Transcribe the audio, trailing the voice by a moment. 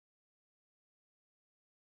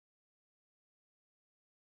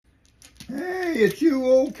Hey, it's you,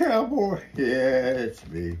 old cowboy. Yeah, it's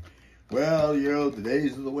me. Well, you know, the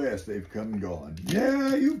days of the West, they've come and gone.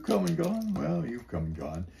 Yeah, you've come and gone. Well, you've come and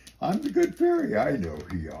gone. I'm the good fairy. I know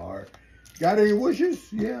who you are. Got any wishes?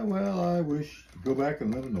 Yeah, well, I wish to go back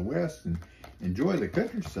and live in the West and enjoy the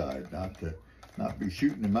countryside, not be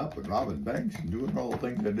shooting them up and robbing banks and doing all the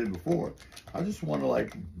things I did before. I just want to,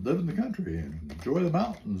 like, live in the country and enjoy the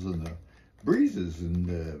mountains and the breezes and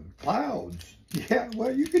the clouds. Yeah,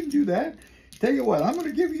 well, you can do that. Tell you what, I'm going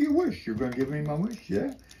to give you your wish. You're going to give me my wish,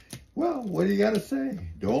 yeah? Well, what do you got to say?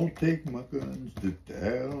 Don't take my guns to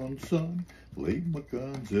town, son. Leave my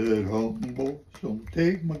guns at home, boys. Don't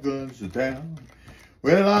take my guns to town.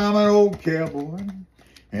 Well, I'm an old cowboy,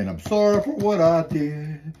 and I'm sorry for what I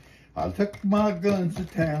did. I took my guns to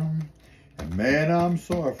town, and man, I'm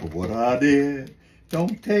sorry for what I did.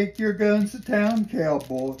 Don't take your guns to town,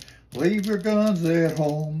 cowboy. Leave your guns at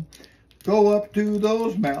home. Go up to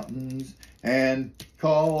those mountains and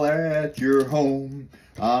call at your home.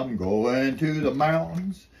 I'm going to the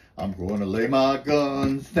mountains. I'm going to lay my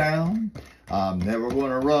guns down. I'm never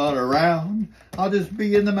going to run around. I'll just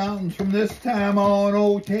be in the mountains from this time on.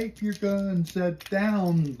 Oh, take your guns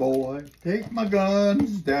down, boy. Take my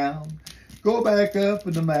guns down. Go back up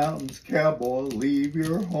in the mountains, cowboy. Leave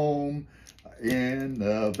your home in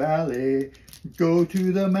the valley. Go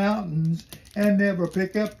to the mountains and never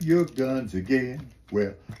pick up your guns again.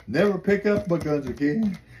 Well, never pick up my guns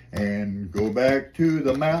again. And go back to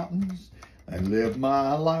the mountains and live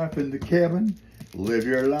my life in the cabin. Live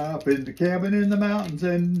your life in the cabin in the mountains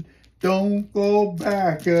and don't go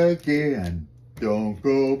back again. Don't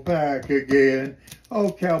go back again.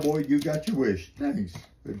 Oh, cowboy, you got your wish. Thanks,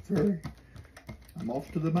 good fairy. I'm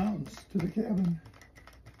off to the mountains, to the cabin.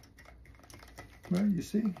 Well, you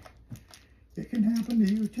see, it can happen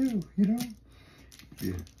to you too, you know. If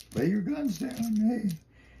you lay your guns down, hey,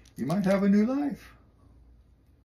 you might have a new life.